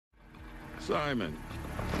Simon.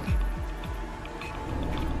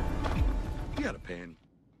 You got a pen?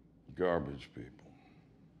 Garbage people.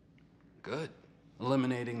 Good.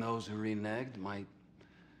 Eliminating those who reneged might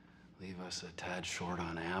leave us a tad short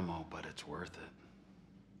on ammo, but it's worth it.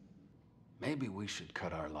 Maybe we should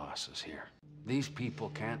cut our losses here. These people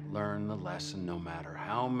can't learn the lesson no matter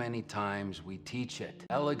how many times we teach it.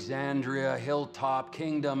 Alexandria, Hilltop,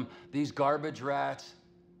 Kingdom, these garbage rats,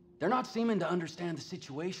 they're not seeming to understand the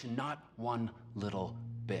situation, not one little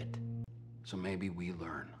bit. So maybe we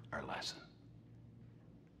learn our lesson.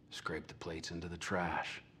 Scrape the plates into the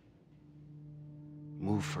trash.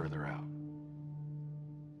 Move further out.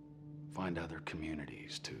 Find other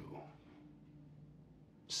communities to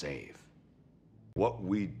save. What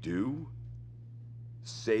we do,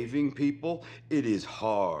 saving people, it is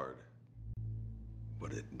hard,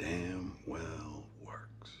 but it damn well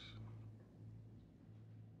works.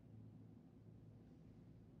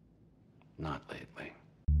 Not lately.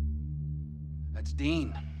 That's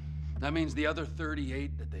Dean. That means the other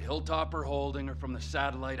 38 that the Hilltop are holding are from the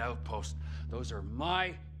satellite outpost. Those are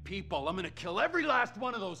my people. I'm gonna kill every last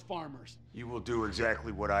one of those farmers. You will do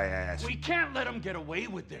exactly what I ask. We can't let them get away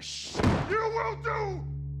with this shit. You will do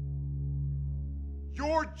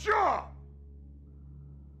your job!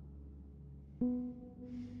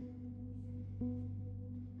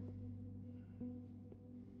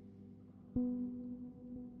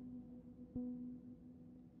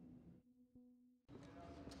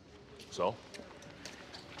 So?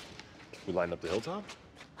 We lined up the hilltop?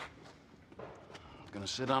 Gonna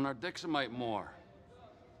sit on our Dixamite more.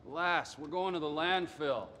 Last, we're going to the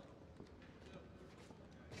landfill.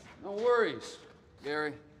 No worries,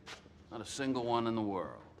 Gary. Not a single one in the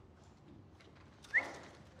world.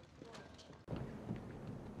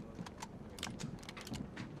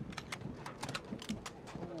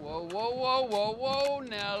 Whoa, whoa, whoa, whoa, whoa,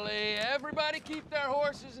 Nelly. Everybody keep their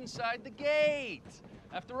horses inside the gate.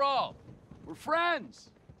 After all, we're friends.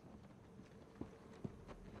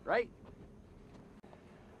 Right?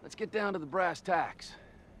 Let's get down to the brass tacks.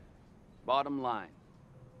 Bottom line,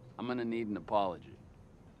 I'm gonna need an apology.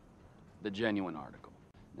 The genuine article.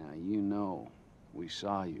 Now, you know we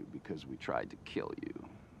saw you because we tried to kill you.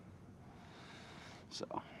 So,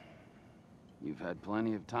 you've had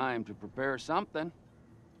plenty of time to prepare something.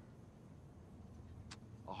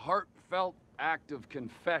 A heartfelt act of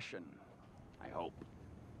confession, I hope.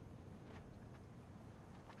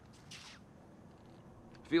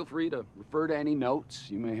 Feel free to refer to any notes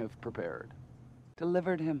you may have prepared.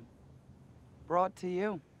 Delivered him. Brought to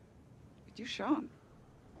you. Did you show him?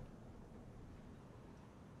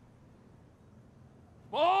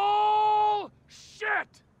 Bullshit!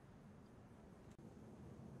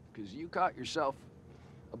 Because you caught yourself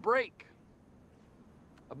a break.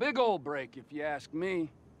 A big old break, if you ask me.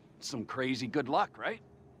 Some crazy good luck, right?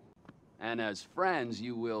 And as friends,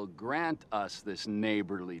 you will grant us this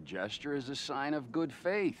neighborly gesture as a sign of good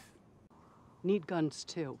faith. Need guns,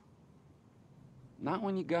 too. Not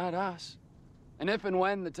when you got us. And if and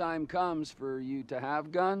when the time comes for you to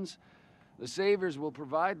have guns, the Saviors will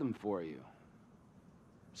provide them for you.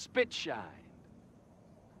 Spit-shined.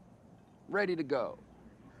 Ready to go.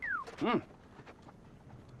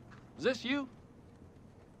 Is this you?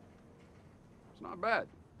 It's not bad.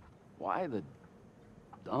 Why the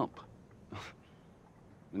dump?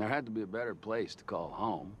 And there had to be a better place to call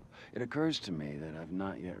home. It occurs to me that I've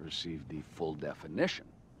not yet received the full definition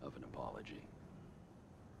of an apology.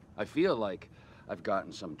 I feel like I've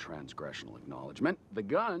gotten some transgressional acknowledgement. The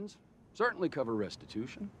guns certainly cover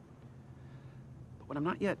restitution. But what I'm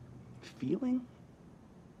not yet feeling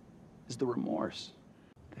is the remorse.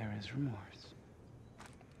 There is remorse.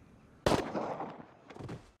 There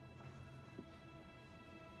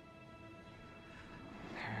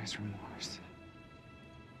is remorse.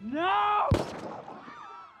 No!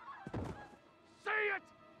 Say it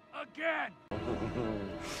again!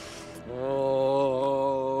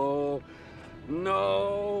 Oh,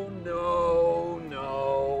 no, no,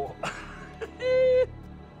 no.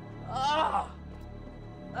 I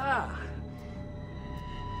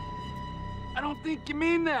don't think you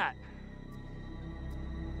mean that.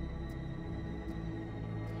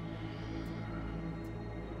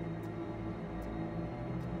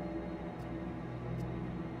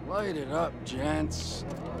 Light it up, gents.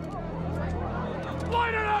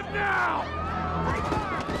 Light it up now!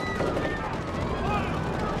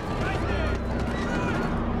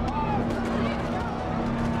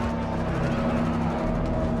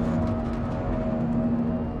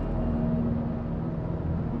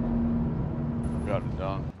 Got it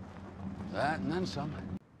done. That and then some.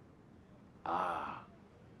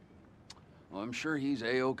 Well, I'm sure he's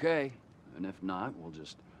A-okay. And if not, we'll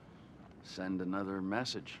just send another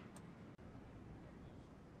message.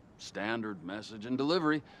 Standard message and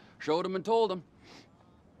delivery. Showed him and told him.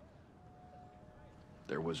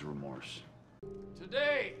 There was remorse.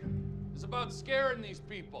 Today is about scaring these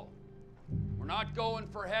people. We're not going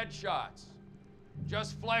for headshots,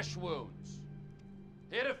 just flesh wounds.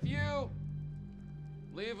 Hit a few,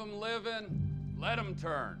 leave them living, let them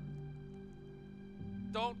turn.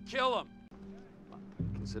 Don't kill them.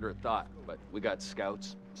 Consider it thought, but we got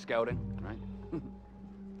scouts, scouting, right?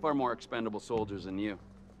 Far more expendable soldiers than you,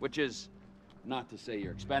 which is not to say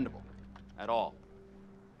you're expendable at all.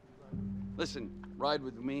 Listen, ride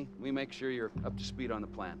with me. We make sure you're up to speed on the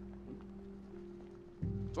plan.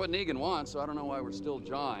 It's what Negan wants, so I don't know why we're still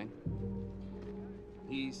jawing.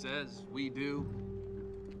 He says, we do.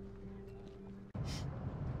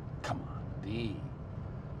 Come on, D.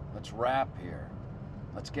 Let's wrap here.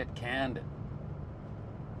 Let's get candid.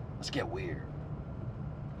 Let's get weird.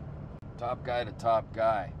 Top guy to top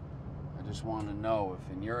guy. I just want to know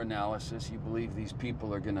if in your analysis you believe these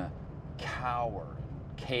people are gonna cower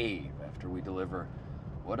and cave after we deliver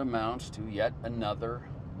what amounts to yet another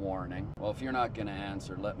warning. Well, if you're not gonna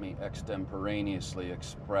answer, let me extemporaneously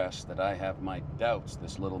express that I have my doubts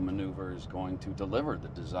this little maneuver is going to deliver the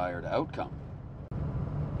desired outcome.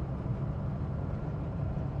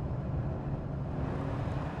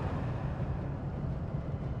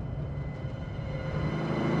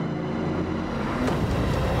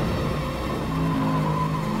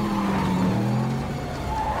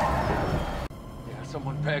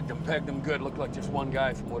 Someone pegged him good. Looked like just one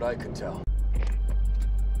guy from what I could tell.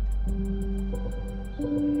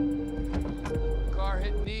 Car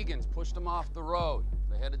hit Negan's, pushed him off the road.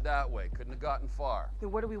 They headed that way, couldn't have gotten far. Then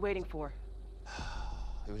what are we waiting for?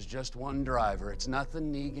 It was just one driver. It's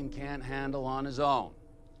nothing Negan can't handle on his own.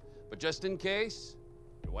 But just in case,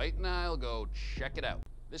 Dwight and I'll go check it out.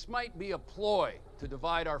 This might be a ploy to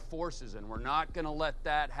divide our forces, and we're not gonna let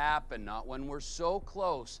that happen, not when we're so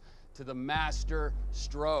close to the master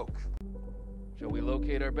stroke. Shall we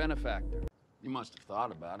locate our benefactor? You must have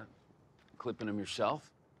thought about it. Clipping him yourself?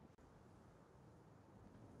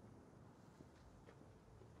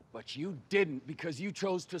 But you didn't because you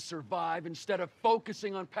chose to survive instead of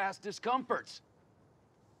focusing on past discomforts.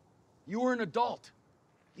 You were an adult.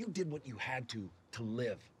 You did what you had to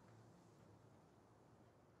live.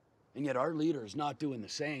 And yet our leader is not doing the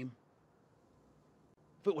same.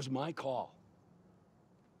 If it was my call,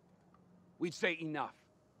 we'd say enough.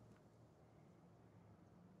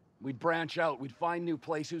 We'd branch out, we'd find new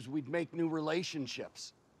places, we'd make new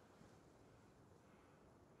relationships.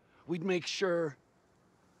 We'd make sure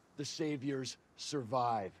the saviors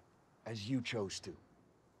survive as you chose to.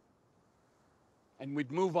 And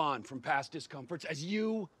we'd move on from past discomforts as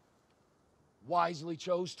you wisely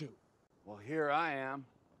chose to. Well, here I am.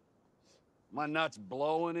 My nuts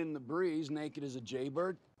blowing in the breeze, naked as a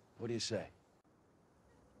jaybird. What do you say?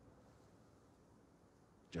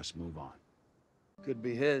 Just move on. Could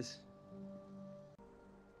be his.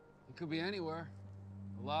 It could be anywhere.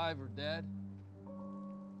 Alive or dead.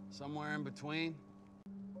 Somewhere in between.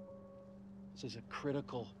 This is a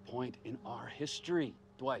critical point in our history,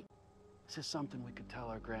 Dwight. This is something we could tell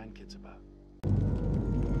our grandkids about.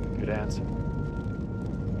 Good answer.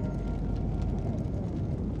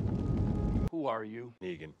 Who are you?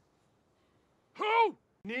 Negan. Who?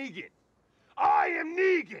 Negan. I am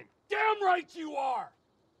Negan. Damn right you are!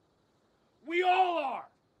 We all are.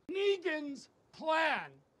 Negan's plan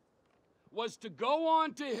was to go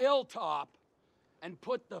on to Hilltop and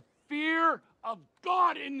put the fear of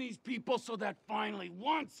God in these people so that finally,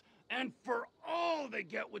 once and for all, they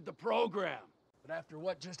get with the program. But after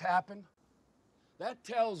what just happened, that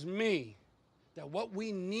tells me that what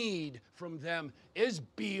we need from them is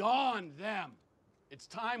beyond them. It's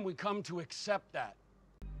time we come to accept that.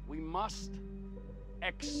 We must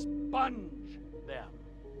expunge them.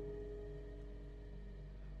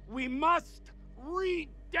 We must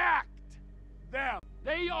redact them.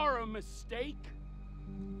 They are a mistake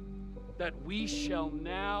that we shall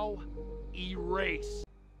now erase.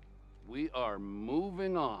 We are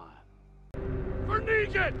moving on. For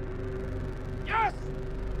Negan! Yes!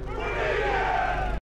 For Negan!